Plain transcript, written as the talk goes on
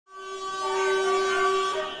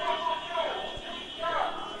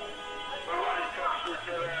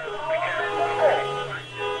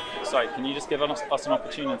sorry, can you just give us an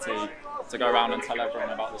opportunity to go around and tell everyone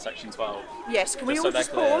about the Section 12? Yes, can we all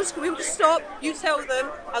just pause? Can we all just stop? You tell them,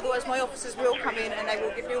 otherwise my officers will come in and they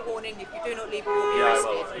will give you a warning. If you do not leave, you will be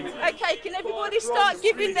arrested. Okay, can everybody start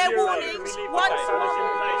giving their warnings once more?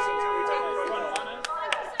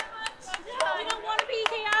 I don't want to be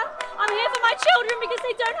here. I'm here for my children because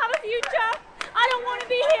they don't have a future. I don't want to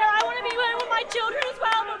be here. I want to be with my children as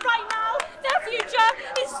well, but right now their future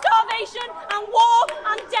is starvation and war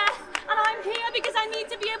and death. And I'm here because I need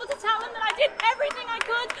to be able to tell them that I did everything I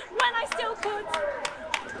could when I still could.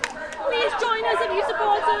 Please join us if you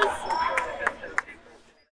support us.